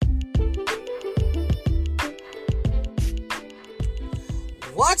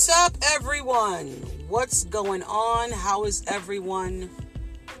What's up, everyone? What's going on? How is everyone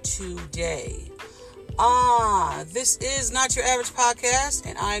today? This is Not Your Average Podcast,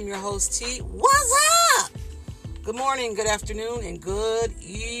 and I'm your host, T. What's up? Good morning, good afternoon, and good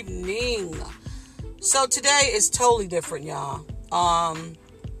evening. So today is totally different, y'all. I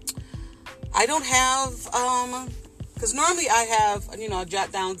don't have, because normally I have,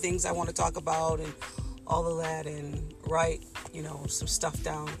 jot down things I want to talk about and all of that and write, some stuff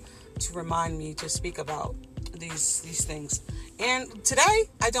down to remind me to speak about these things. And today,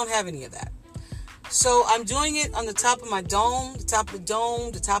 I don't have any of that. So I'm doing it on the top of my dome, the top of the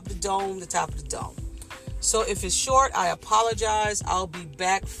dome, the top of the dome, the top of the dome. So if it's short, I apologize. I'll be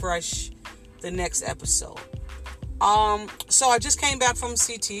back fresh the next episode. So I just came back from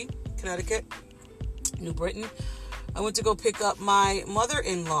CT, Connecticut, New Britain. I went to go pick up my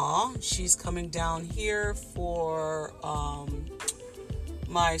mother-in-law. She's coming down here for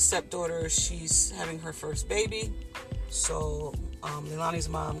my stepdaughter. She's having her first baby. So Milani's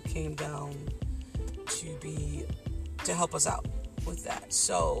mom came down to help us out with that.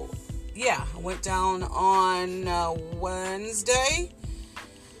 So yeah, I went down on Wednesday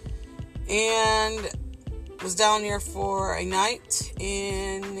and was down there for a night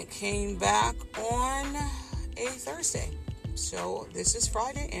and came back on a Thursday. So this is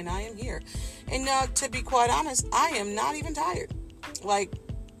Friday and I am here. And to be quite honest, I am not even tired. Like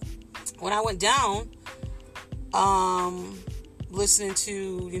when I went down, listening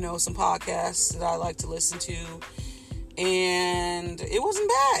to, some podcasts that I like to listen to, and it wasn't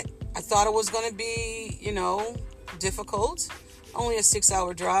bad. I thought it was going to be, difficult. Only a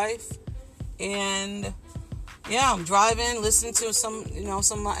 6-hour drive. And yeah, I'm driving, listening to some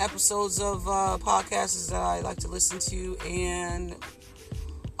of my episodes of podcasts that I like to listen to, and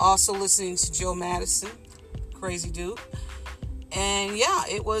also listening to Joe Madison, crazy dude. And yeah,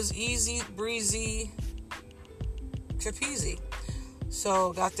 it was easy, breezy, trapeze.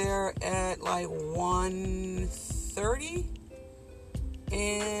 So got there at like 1:30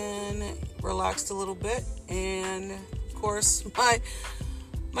 and relaxed a little bit. And of course,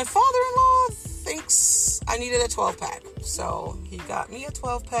 my father-in-law thinks I needed a 12-pack. So he got me a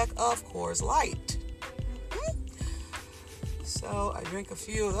 12-pack of Coors Light. So I drank a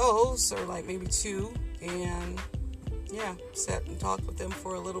few of those, or like maybe two. And yeah, sat and talked with them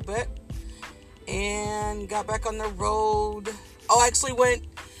for a little bit. And got back on the road. I actually went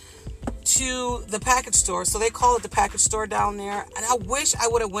to the package store. So they call it the package store down there. And I wish I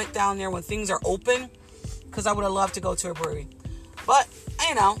would have went down there when things are open, because I would have loved to go to a brewery. But,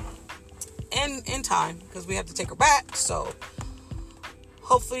 in time, because we have to take her back. So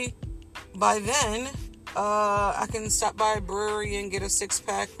hopefully by then, I can stop by a brewery and get a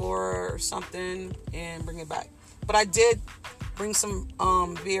 6-pack or something and bring it back. But I did bring some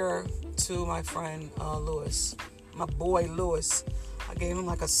beer to my friend Lewis, my boy Lewis. I gave him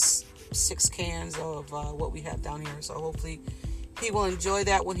like 6 cans of what we have down here. So hopefully he will enjoy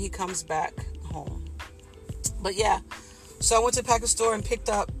that when he comes back home. But yeah, so I went to the package store and picked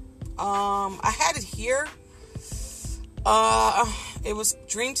up, I had it here. It was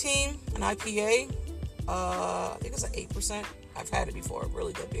Dream Team, an IPA. I think it was an 8%. I've had it before.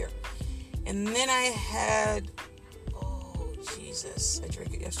 Really good beer. And then I had, I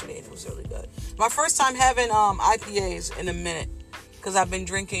drank it yesterday and it was really good. My first time having IPAs in a minute, because I've been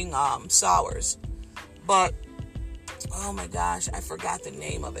drinking sours. But, oh my gosh, I forgot the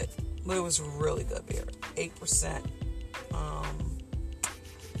name of it. But it was really good beer. 8%.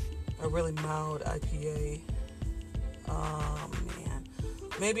 A really mild IPA. Man.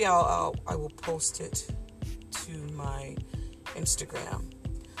 Maybe I will post it to my Instagram.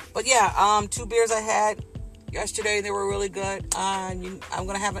 But yeah, 2 beers I had yesterday. They were really good. I'm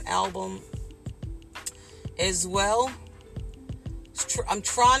going to have an album as well. I'm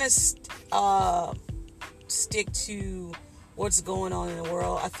trying to stick to what's going on in the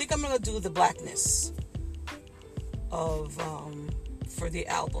world. I think I'm going to do the blackness of for the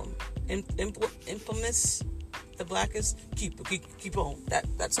album. Infamous, the blackest. Keep on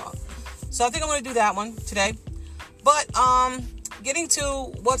that song. So I think I'm going to do that one today. But getting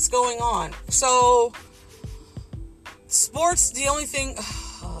to what's going on. So sports, the only thing.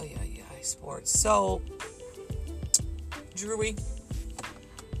 Sports. So Drew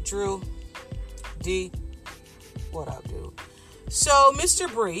D, what up, dude? So Mr.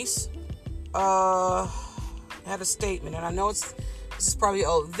 Brees had a statement, and I know this is probably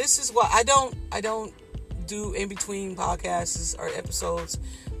this is what I don't do in between podcasts or episodes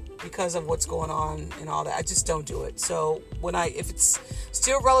because of what's going on and all that. I just don't do it. So if it's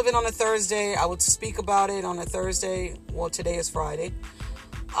still relevant on a Thursday, I would speak about it on a Thursday. Well, today is Friday.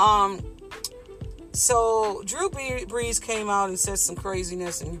 So Drew Brees came out and said some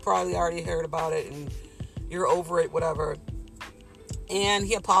craziness, and you probably already heard about it, and you're over it, whatever. And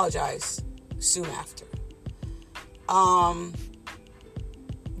he apologized soon after.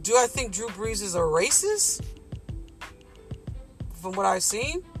 Do I think Drew Brees is a racist? From what I've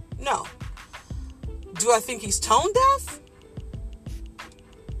seen, no. Do I think he's tone deaf?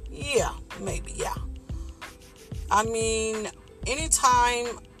 Yeah, maybe, yeah. I mean,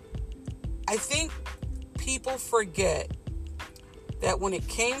 anytime, I think people forget that when it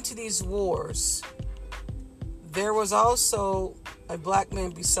came to these wars, there was also a black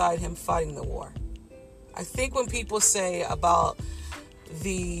man beside him fighting the war. I think when people say about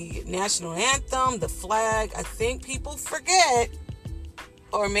the national anthem, the flag, I think people forget,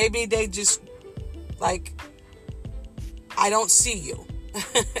 or maybe they just like, I don't see you.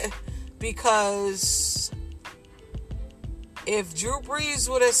 Because if Drew Brees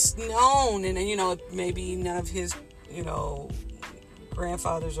would have known, and maybe none of his,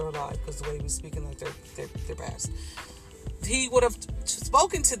 grandfathers are alive, because the way he was speaking, like they're past, he would have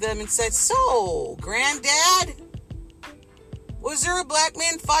spoken to them and said, "So, granddad, was there a black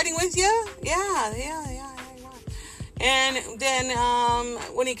man fighting with you?" Yeah. And then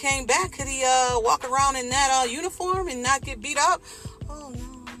when he came back, could he walk around in that uniform and not get beat up? Oh,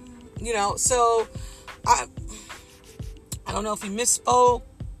 no. So I don't know if he misspoke,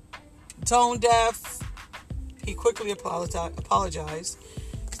 tone deaf. He quickly apologized.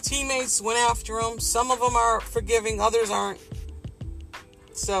 His teammates went after him. Some of them are forgiving, others aren't.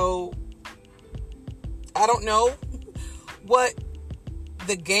 So I don't know what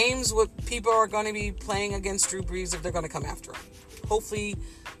the games what people are going to be playing against Drew Brees if they're going to come after him. Hopefully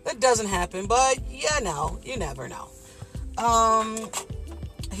that doesn't happen, but you never know.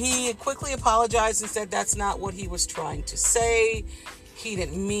 He quickly apologized and said that's not what he was trying to say. He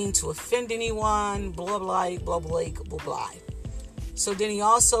didn't mean to offend anyone, blah, blah, blah, blah, blah, blah. So then he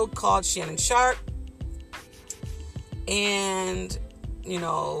also called Shannon Sharpe and,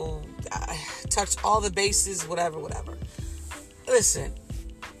 touched all the bases, whatever. Listen,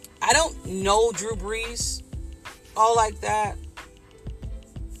 I don't know Drew Brees all like that.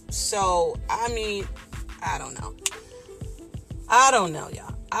 So, I mean, I don't know,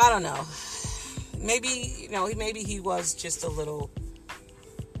 y'all. I don't know. Maybe, maybe he was just a little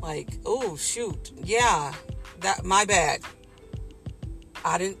like, oh, shoot. Yeah, my bad.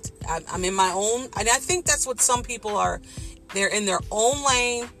 I'm in my own, and I think that's what some people are. They're in their own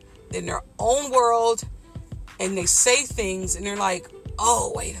lane, in their own world, and they say things, and they're like,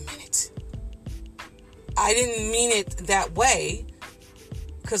 oh, wait a minute. I didn't mean it that way,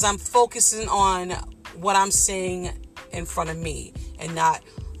 because I'm focusing on what I'm saying in front of me, and not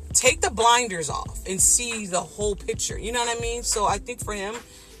take the blinders off and see the whole picture. You know what I mean? So I think for him,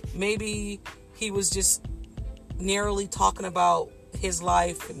 maybe he was just narrowly talking about his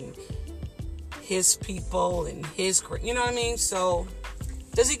life and his people and his, you know what I mean? So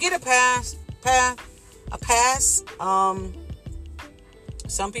does he get a pass? A pass?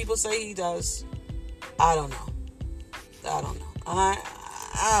 Some people say he does. I don't know. I don't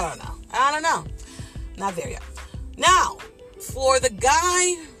know. Not there yet. Now, for the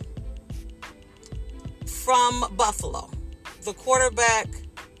guy from Buffalo, the quarterback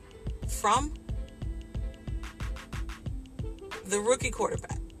from the rookie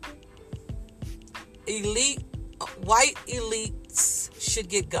quarterback, white elites should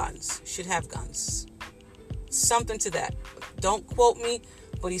get guns, should have guns. Something to that. Don't quote me,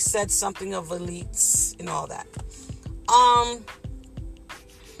 but he said something of elites and all that.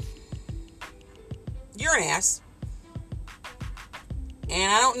 You're an ass.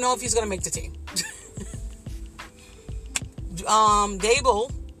 And I don't know if he's going to make the team.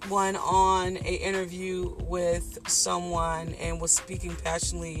 Dable went on an interview with someone and was speaking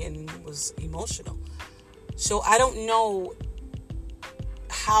passionately and was emotional. So I don't know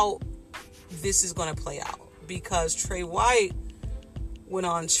how this is going to play out, because Trey White went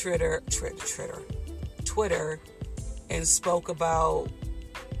on Twitter and spoke about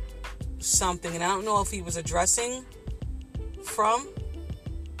something, and I don't know if he was addressing Fromm.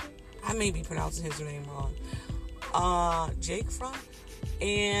 I may be pronouncing his name wrong. Jake Fromm.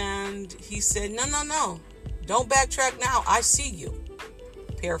 And he said, no, don't backtrack now. I see you.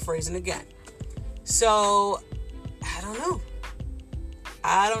 Paraphrasing again. So, I don't know.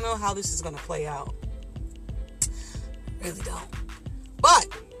 I don't know how this is going to play out. Really don't. But,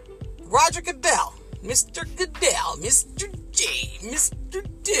 Roger Goodell, Mr. Goodell, Mr. G, Mr.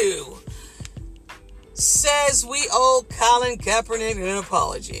 Do, says we owe Colin Kaepernick an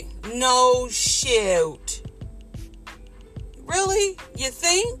apology. No shoot. Really? You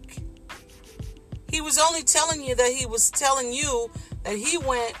think? He was only telling you that he was telling you that he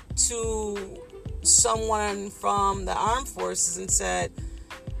went to someone from the armed forces and said,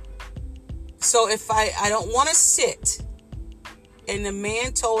 so if I don't want to sit, and the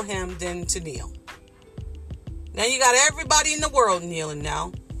man told him then to kneel. Now you got everybody in the world kneeling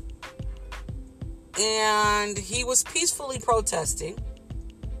now. And he was peacefully protesting.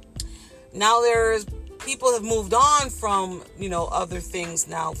 Now there's people have moved on from, other things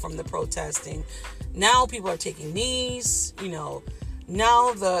now from the protesting. Now people are taking knees, Now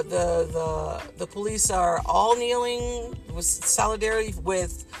the police are all kneeling with solidarity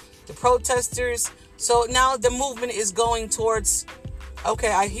with the protesters. So now the movement is going towards,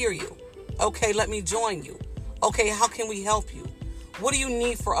 okay, I hear you. Okay, let me join you. Okay, how can we help you? What do you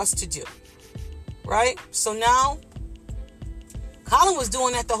need for us to do? Right? So now, Colin was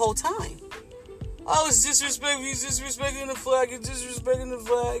doing that the whole time. Oh, it's disrespectful. He's disrespecting the flag. He's disrespecting the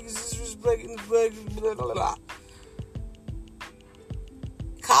flag. He's disrespecting the flag. Blah, blah, blah.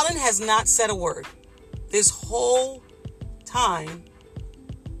 Colin has not said a word this whole time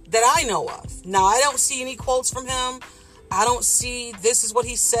that I know of. Now, I don't see any quotes from him. I don't see this is what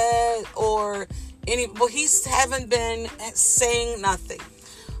he said or any. Well, he's haven't been saying nothing.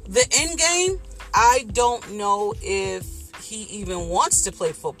 The end game, I don't know if he even wants to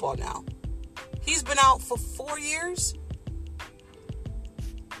play football now. He's been out for 4 years.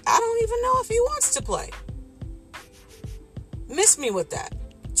 I don't even know if he wants to play. Miss me with that.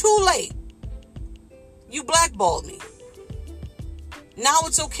 Too late. You blackballed me. Now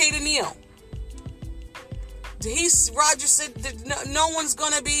it's okay to kneel. Roger said that no one's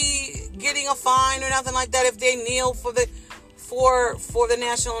going to be getting a fine or nothing like that if they kneel for the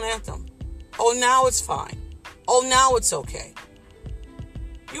national anthem. Oh, now it's fine. Oh, now it's okay.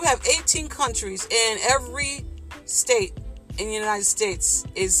 You have 18 countries and every state in the United States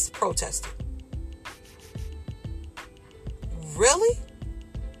is protesting. Really?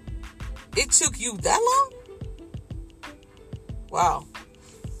 It took you that long? Wow.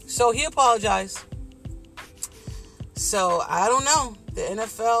 So he apologized. So I don't know. The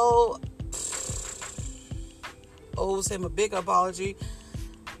NFL owes him a big apology.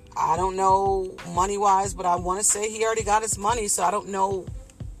 I don't know money-wise, but I want to say he already got his money, so I don't know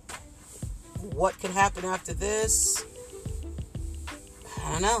what could happen after this.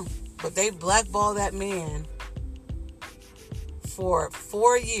 I don't know. But they blackballed that man for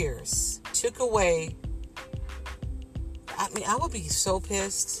 4 years. Took away. I mean, I would be so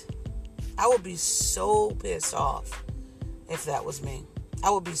pissed. I would be so pissed off if that was me. I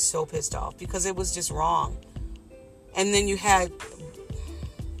would be so pissed off because it was just wrong. And then you had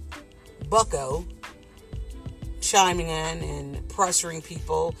Bucko chiming in and pressuring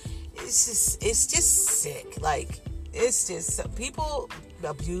people. It's just sick. Like, it's just, people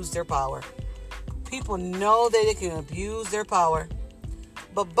abuse their power. People know that they can abuse their power.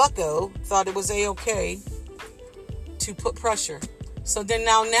 But Bucko thought it was A-okay to put pressure. So then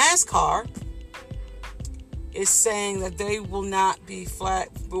now NASCAR is saying that they will not be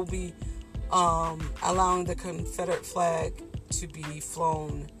allowing the Confederate flag to be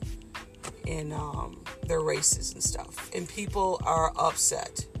flown in their races and stuff. And people are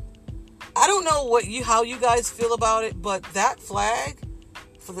upset. I don't know how you guys feel about it, but that flag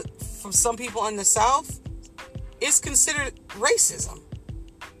from some people in the South is considered racism.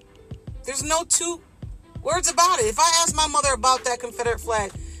 There's no two words about it. If I ask my mother about that Confederate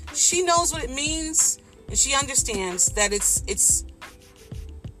flag, she knows what it means and she understands that it's if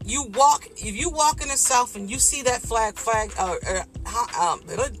you walk in the South and you see that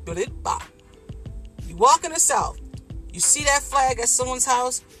you walk in the South, you see that flag at someone's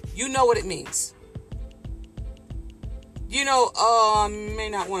house, you know what it means. May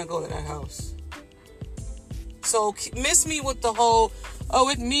not want to go to that house. So miss me with the whole,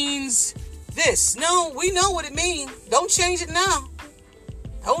 it means this. No, we know what it means. Don't change it now.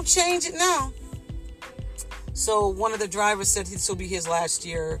 Don't change it now. So one of the drivers said this will be his last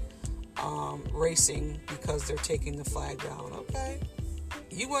year racing because they're taking the flag down. Okay.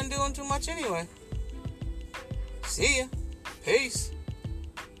 You weren't doing too much anyway. See ya. Peace.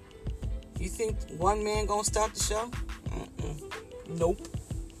 You think one man gonna stop the show? Nope.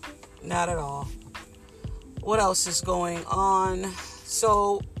 Not at all. What else is going on?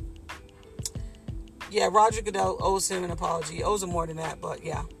 So, yeah, Roger Goodell owes him an apology. He owes him more than that, but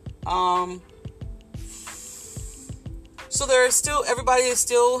yeah. So everybody is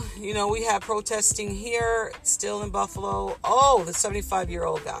still, we have protesting here, still in Buffalo. Oh, the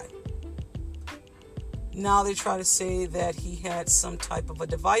 75-year-old guy. Now they try to say that he had some type of a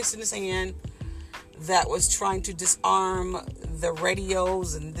device in his hand that was trying to disarm the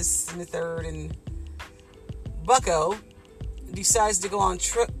radios and this and the third, and Bucko decides to go on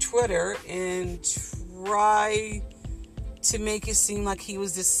Twitter and try to make it seem like he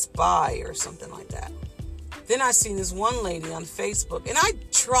was this spy or something like that. Then I seen this one lady on Facebook, and I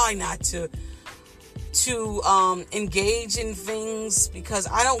try not to engage in things because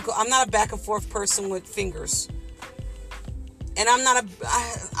I'm not a back and forth person with fingers. And I'm not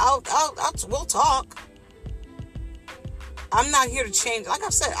we'll talk. I'm not here to change. Like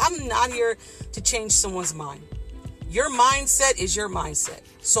I've said, I'm not here to change someone's mind. Your mindset is your mindset.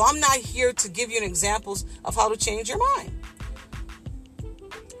 So I'm not here to give you an examples of how to change your mind.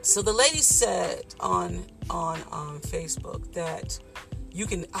 So the lady said on Facebook that you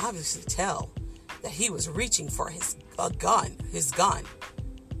can obviously tell that he was reaching for his gun,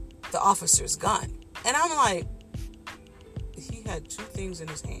 the officer's gun. And I'm like, he had two things in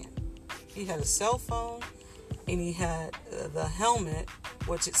his hand. He had a cell phone and he had the helmet,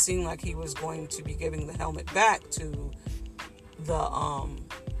 which it seemed like he was going to be giving the helmet back to the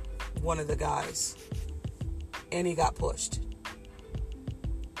one of the guys, and he got pushed.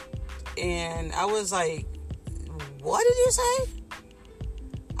 And I was like, what did you say?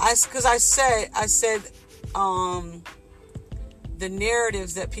 Because I said the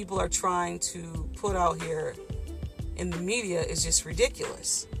narratives that people are trying to put out here in the media is just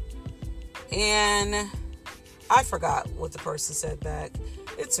ridiculous. And I forgot what the person said back.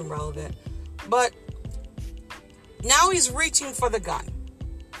 It's irrelevant. But now he's reaching for the gun.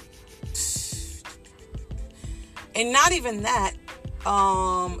 And not even that.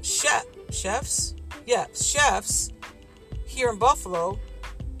 Chefs here in Buffalo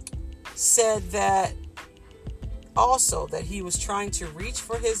said that also that he was trying to reach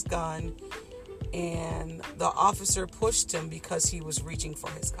for his gun and the officer pushed him because he was reaching for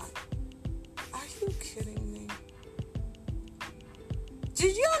his gun. Are you kidding me?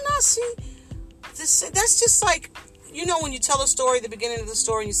 Did y'all not see this? That's just like, when you tell a story at the beginning of the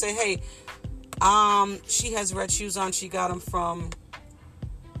story and you say, hey, she has red shoes on. She got them from,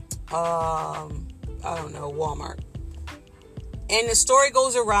 Walmart. And the story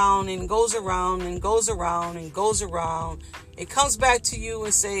goes around and goes around and goes around and goes around. It comes back to you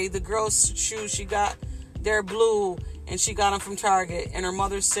and say the girl's shoes she got, they're blue and she got them from Target. And her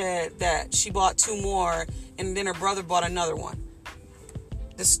mother said that she bought two more and then her brother bought another one.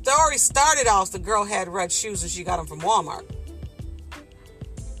 The story started off the girl had red shoes and she got them from Walmart.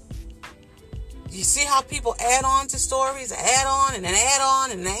 You see how people add on to stories, add on and then add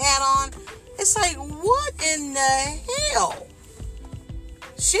on and then add on? It's like, what in the hell?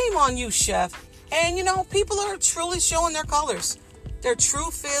 Shame on you, chef. And, people are truly showing their colors. Their true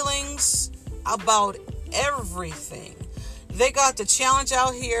feelings about everything. They got the challenge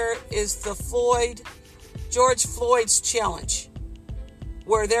out here is the George Floyd's challenge.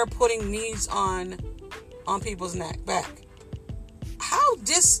 Where they're putting knees on people's back. How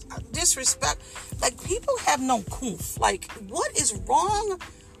disrespect. Like, people have no oomph. Like, what is wrong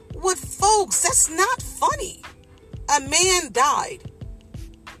with folks? That's not funny. A man died.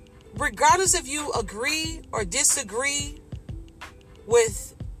 Regardless if you agree or disagree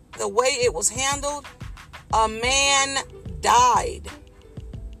with the way it was handled, a man died.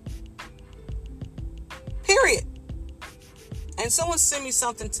 Period. And someone sent me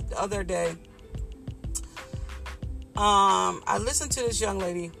something the other day. I listened to this young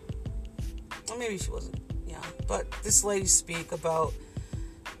lady, or maybe she wasn't young, but this lady speak about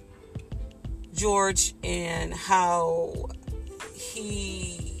George and how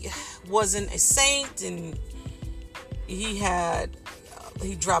he wasn't a saint and he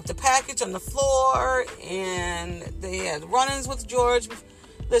dropped a package on the floor and they had run-ins with George.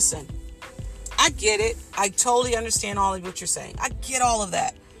 Listen, I get it. I totally understand all of what you're saying. I get all of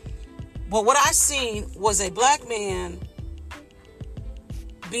that. But what I seen was a black man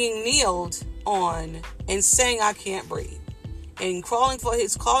being kneeled on and saying, I can't breathe. And calling for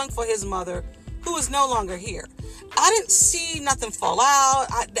his mother, who is no longer here. I didn't see nothing fall out.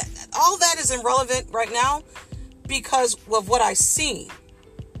 All that is irrelevant right now because of what I seen.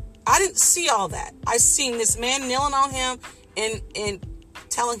 I didn't see all that. I seen this man kneeling on him and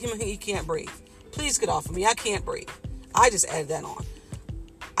telling him he can't breathe. Please get off of me. I can't breathe. I just added that on.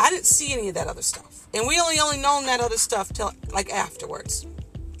 I didn't see any of that other stuff. And we only known that other stuff till afterwards.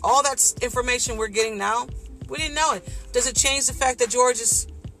 All that information we're getting now, we didn't know it. Does it change the fact that George is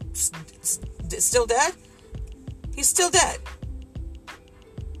still dead? He's still dead.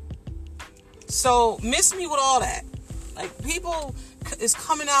 So miss me with all that. Like, people is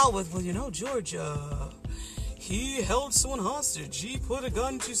coming out with, George, he held someone hostage. He put a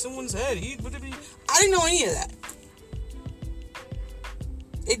gun to someone's head. I didn't know any of that.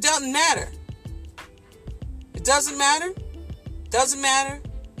 It doesn't matter. It doesn't matter. Doesn't matter.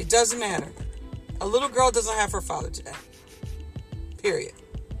 It doesn't matter. A little girl doesn't have her father today. Period.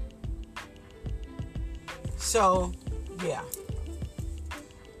 So, yeah.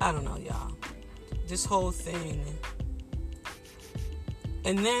 I don't know, y'all. This whole thing.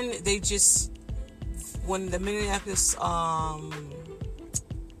 And then they just, when the Minneapolis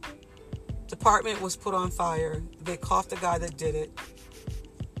department was put on fire, they caught the guy that did it.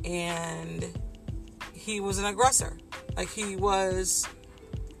 And he was an aggressor. Like, he was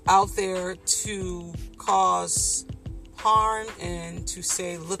out there to cause harm and to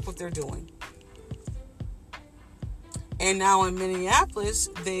say, look what they're doing. And now in Minneapolis,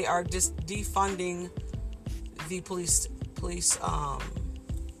 they are just defunding the police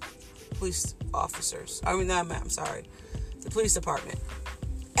officers. I'm sorry. The police department.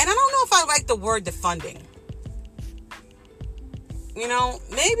 And I don't know if I like the word defunding. You know,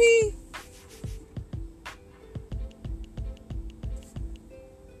 maybe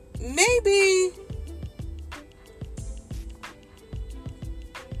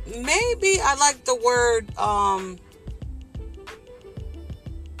I like the word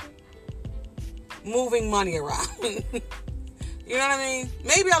moving money around. You know what I mean?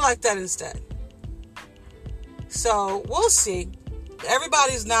 Maybe I like that instead. So we'll see.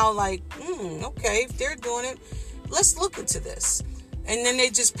 Everybody's now like, okay, if they're doing it, let's look into this. And then they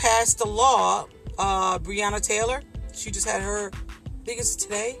just passed the law. Breonna Taylor, she just had her, I think it's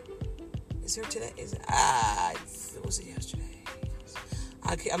today. Is there today? Was it yesterday?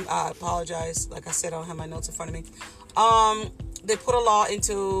 I apologize. Like I said, I don't have my notes in front of me. They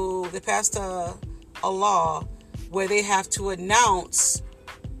passed a law where they have to announce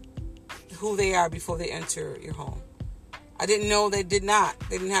who they are before they enter your home. I didn't know they did not.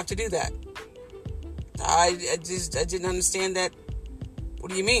 They didn't have to do that. I didn't understand that.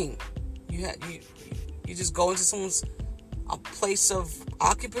 What do you mean? You just go into someone's place of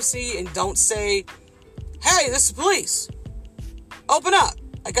occupancy and don't say, "Hey, this is police. Open up."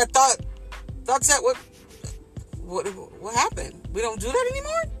 Like, I thought that what happened? We don't do that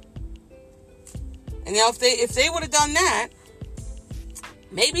anymore. And now if they would have done that,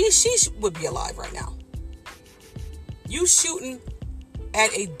 maybe she would be alive right now. You shooting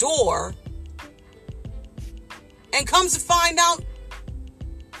at a door, and comes to find out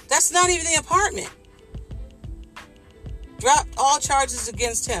that's not even the apartment. Drop all charges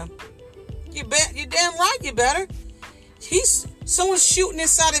against him. You're damn right you better. Someone's shooting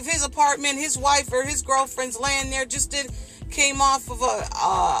inside of his apartment. His wife or his girlfriend's laying there, came off of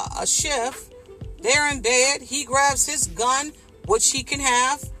a shift. They're in bed. He grabs his gun, which he can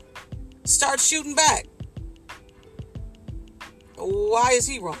have, starts shooting back. Why is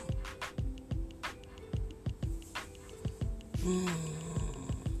he wrong?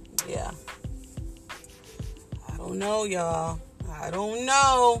 Yeah. I don't know, y'all. I don't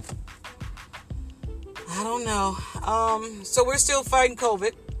know. So we're still fighting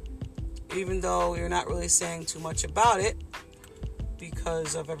COVID, even though we're not really saying too much about it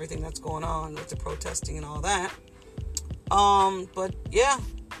because of everything that's going on with the protesting and all that. But yeah,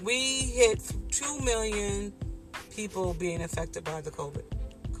 we hit 2 million people being affected by the COVID.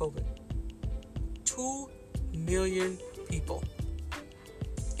 2 million people.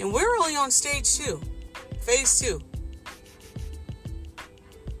 And we're only on stage 2, phase 2.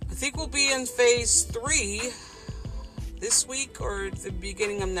 I think we'll be in phase 3 this week or the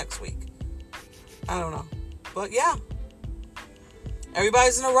beginning of next week. I don't know. But yeah.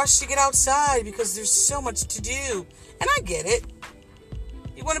 Everybody's in a rush to get outside because there's so much to do. And I get it.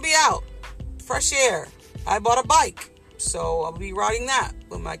 You want to be out. Fresh air. I bought a bike. So I'll be riding that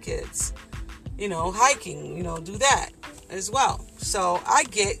with my kids. Hiking, do that as well. So I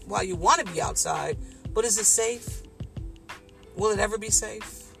get why you want to be outside. But is it safe? Will it ever be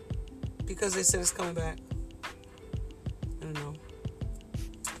safe? Because they said it's coming back.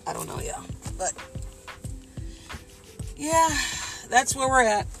 I don't know, yeah. But, yeah, that's where we're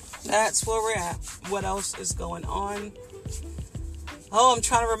at. What else is going on? Oh, I'm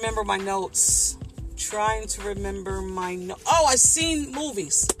trying to remember my notes. Oh, I've seen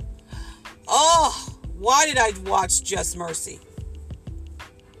movies. Oh, why did I watch Just Mercy?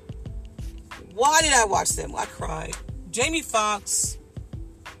 Why did I watch them? I cried. Jamie Foxx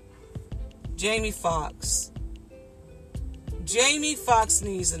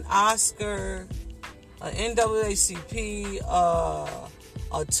needs an Oscar, an NAACP,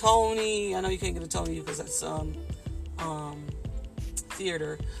 a Tony. I know you can't get a Tony because that's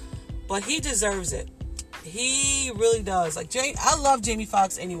theater, but he deserves it. He really does. Like I love Jamie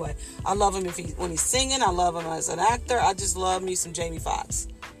Foxx anyway. I love him when he's singing. I love him as an actor. I just love me some Jamie Foxx.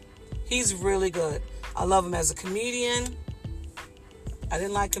 He's really good. I love him as a comedian. I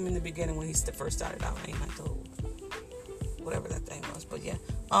didn't like him in the beginning when he first started out. I ain't like the whole whatever that thing was, but yeah.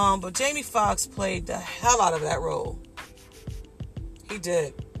 But Jamie Foxx played the hell out of that role. He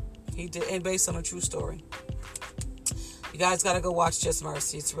did, and based on a true story. You guys gotta go watch Just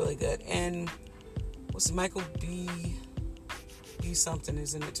Mercy. It's really good. And what's Michael B something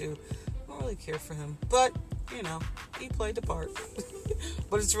is in it too. I don't really care for him, but you know, he played the part.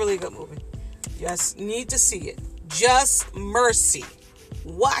 But it's really a good movie. Yes, need to see it. Just Mercy.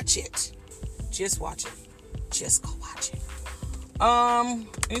 Watch it. Just watch it. Just go watch it.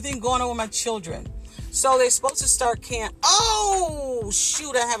 Anything going on with my children? So they're supposed to start camp. Oh,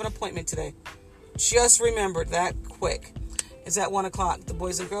 shoot, I have an appointment today. Just remembered that quick. It's at 1 o'clock. The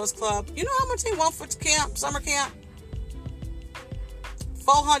Boys and Girls Club. You know how much they want for camp, summer camp?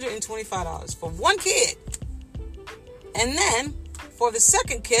 $425 for one kid. And then for the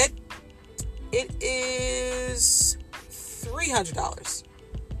second kid, it is $300.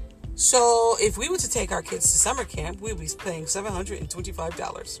 So if we were to take our kids to summer camp, we'd be paying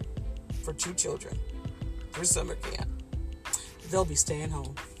 $725 for 2 children for summer camp. They'll be staying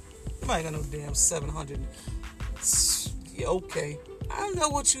home. Nobody got no damn 700. Yeah, okay. I don't know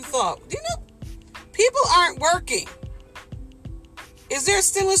what you thought. You know, people aren't working. Is there a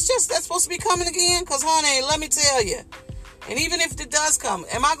stimulus check that's supposed to be coming again? Because, honey, let me tell you. And even if it does come,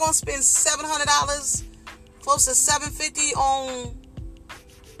 am I going to spend $700, close to $750 on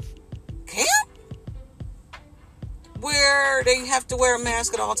camp? Where they have to wear a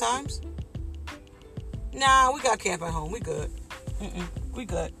mask at all times? Nah, we got camp at home. We good. We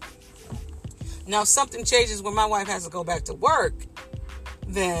good. Now, if something changes when my wife has to go back to work,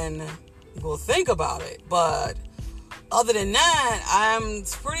 then we'll think about it. But other than that, I'm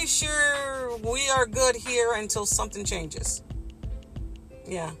pretty sure we are good here until something changes.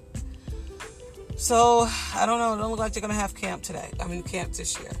 Yeah. So, I don't know. It don't look like they're going to have camp camp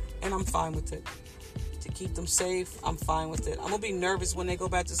this year. And I'm fine with it. To keep them safe, I'm fine with it. I'm going to be nervous when they go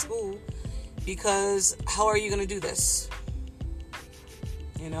back to school. Because how are you going to do this?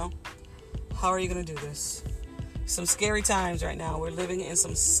 You know? How are you going to do this? Some scary times right now. We're living in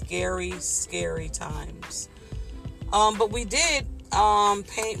some scary, scary times. But we did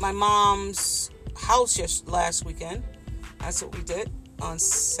paint my mom's house last weekend. That's what we did on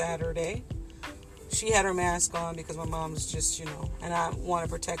Saturday. She had her mask on because my mom's just, and I want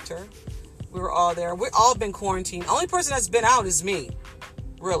to protect her. We were all there. We've all been quarantined. Only person that's been out is me,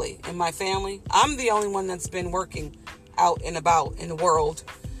 really, in my family. I'm the only one that's been working out and about in the world.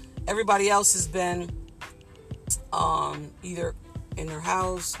 Everybody else has been either in their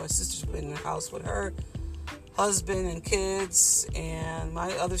house. My sister's been in their house with her husband and kids, and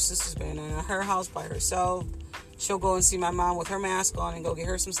my other sister's been in her house by herself. She'll go and see my mom with her mask on and go get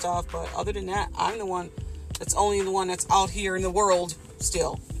her some stuff. But other than that, I'm the one that's out here in the world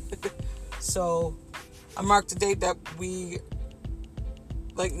still. So I marked the date that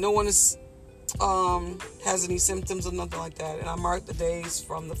no one is has any symptoms or nothing like that. And I marked the days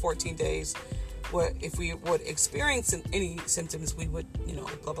from the 14 days where if we would experience any symptoms, we would,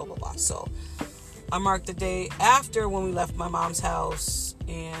 blah, blah, blah, blah. So I marked the day after when we left my mom's house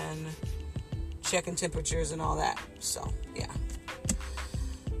and checking temperatures and all that. So, yeah.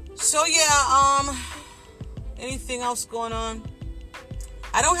 Anything else going on?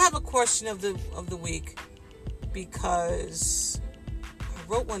 I don't have a question of the week because I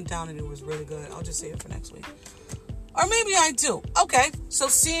wrote one down and it was really good. I'll just save it for next week. Or maybe I do. Okay. So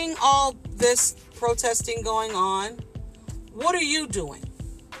seeing all this protesting going on, what are you doing?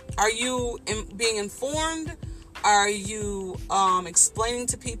 Are you being informed? Are you explaining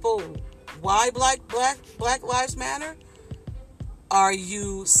to people why Black Lives Matter? Are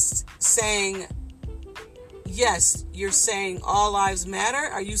you saying, yes, you're saying all lives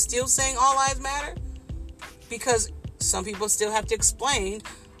matter? Are you still saying all lives matter? Because some people still have to explain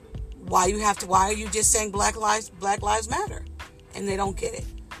why are you just saying Black Lives Matter? And they don't get it.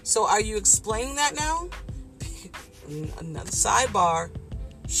 So are you explaining that now? Another sidebar.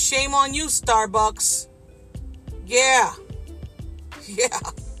 Shame on you, Starbucks. Yeah.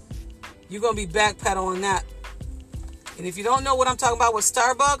 You're going to be backpedaling that. And if you don't know what I'm talking about with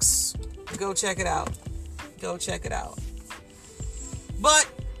Starbucks, go check it out. But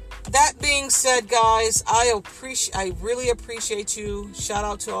that being said, guys, I really appreciate you. Shout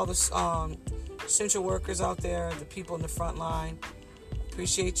out to all the essential workers out there, the people in the front line.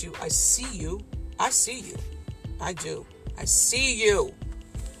 Appreciate you. I see you. I do. I see you.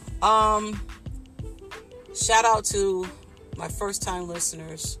 Shout out to my first-time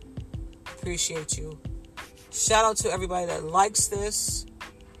listeners. Appreciate you. Shout out to everybody that likes this.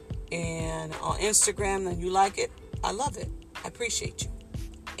 And on Instagram, and you like it. I love it. I appreciate you.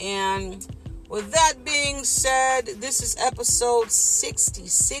 And with that being said, this is episode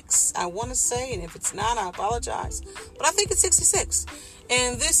 66, I want to say. And if it's not, I apologize. But I think it's 66.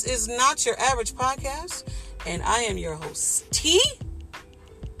 And this is Not Your Average Podcast. And I am your host, T.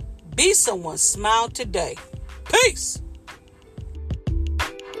 Be someone, smile today. Peace.